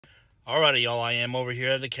Alrighty, y'all. I am over here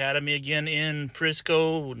at Academy again in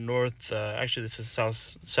Frisco, North. Actually, this is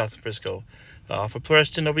South Frisco, off of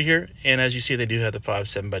Preston over here. And as you see, they do have the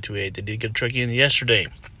 5.7x2.8. They did get a truck in yesterday.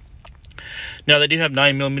 Now they do have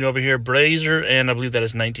 9mm over here, Blazer, and I believe that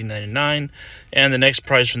is $19.99. And the next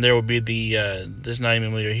price from there will be the this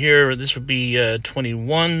 9mm here. This would be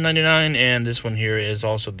 $21.99, and this one here is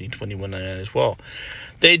also the $21.99 as well.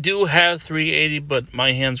 They do have 380, but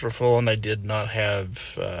my hands were full, and I did not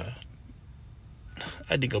have.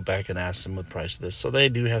 I did go back and ask them what price of this. So they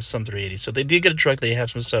do have some 380. So they did get a truck. They have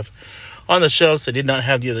some stuff on the shelves they did not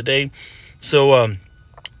have the other day. So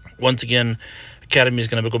once again, Academy is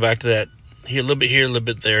going to go back to that here, a little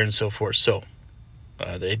bit there, and so forth. So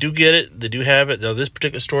they do get it. They do have it. Now, this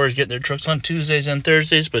particular store is getting their trucks on Tuesdays and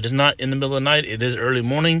Thursdays, but it's not in the middle of the night. It is early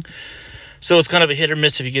morning. So it's kind of a hit or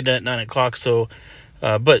miss if you get it at 9 o'clock. So,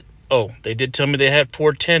 they did tell me they had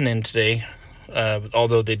 410 in today.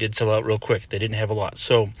 Although they did sell out real quick. They didn't have a lot.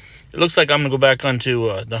 So it looks like I'm going to go back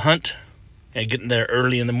onto the hunt and get in there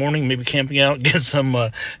early in the morning, maybe camping out, get some,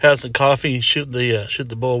 have some coffee, shoot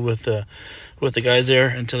the bull with the guys there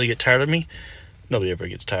until they get tired of me. Nobody ever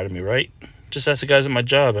gets tired of me, right? Just ask the guys at my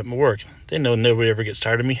job, at my work. They know nobody ever gets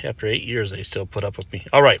tired of me. After 8 years, they still put up with me.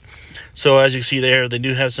 All right. So as you see there, they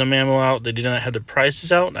do have some ammo out. They did not have the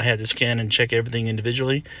prices out. I had to scan and check everything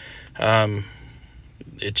individually.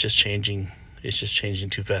 It's just changing. It's just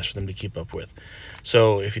changing too fast for them to keep up with.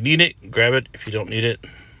 So if you need it, grab it. If you don't need it,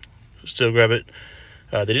 still grab it.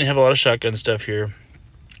 They didn't have a lot of shotgun stuff here.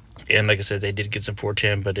 And like I said, they did get some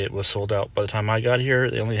 410, but it was sold out by the time I got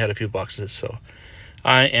here. They only had a few boxes. So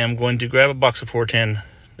I am going to grab a box of 410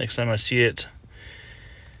 next time I see it.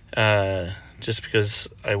 Just because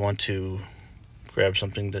I want to grab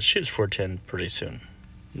something that shoots 410 pretty soon.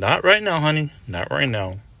 Not right now, honey. Not right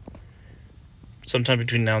now. Sometime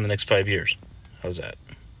between now and the next 5 years. How's that?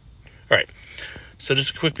 All right. So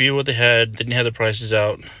just a quick view of what they had. Didn't have the prices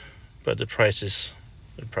out, but the prices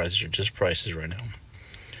are just prices right now.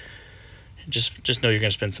 Just know you're going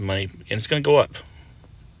to spend some money, and it's going to go up.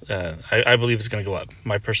 I believe it's going to go up.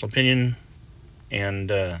 My personal opinion. And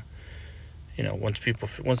once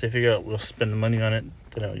they figure out we'll spend the money on it,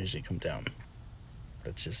 then it'll usually come down.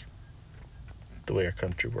 That's just the way our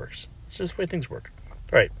country works. It's just the way things work.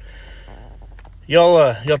 All right.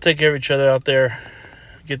 Y'all take care of each other out there.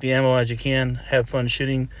 Get the ammo as you can. Have fun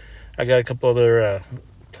shooting. I got a couple other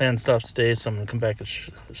planned stops today, so I'm going to come back and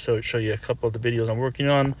show you a couple of the videos I'm working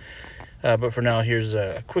on. But for now, here's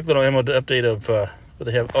a quick little ammo update of what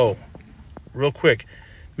they have. Oh, real quick.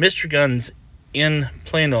 Mr. Guns in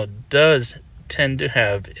Plano does tend to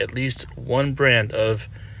have at least one brand of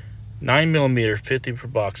 9mm 50 per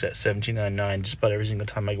box at $17.99 just about every single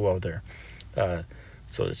time I go out there.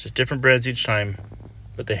 So it's just different brands each time,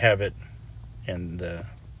 but they have it. And,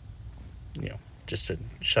 just a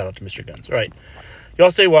shout out to Mr. Guns. All right.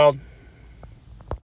 Y'all stay wild.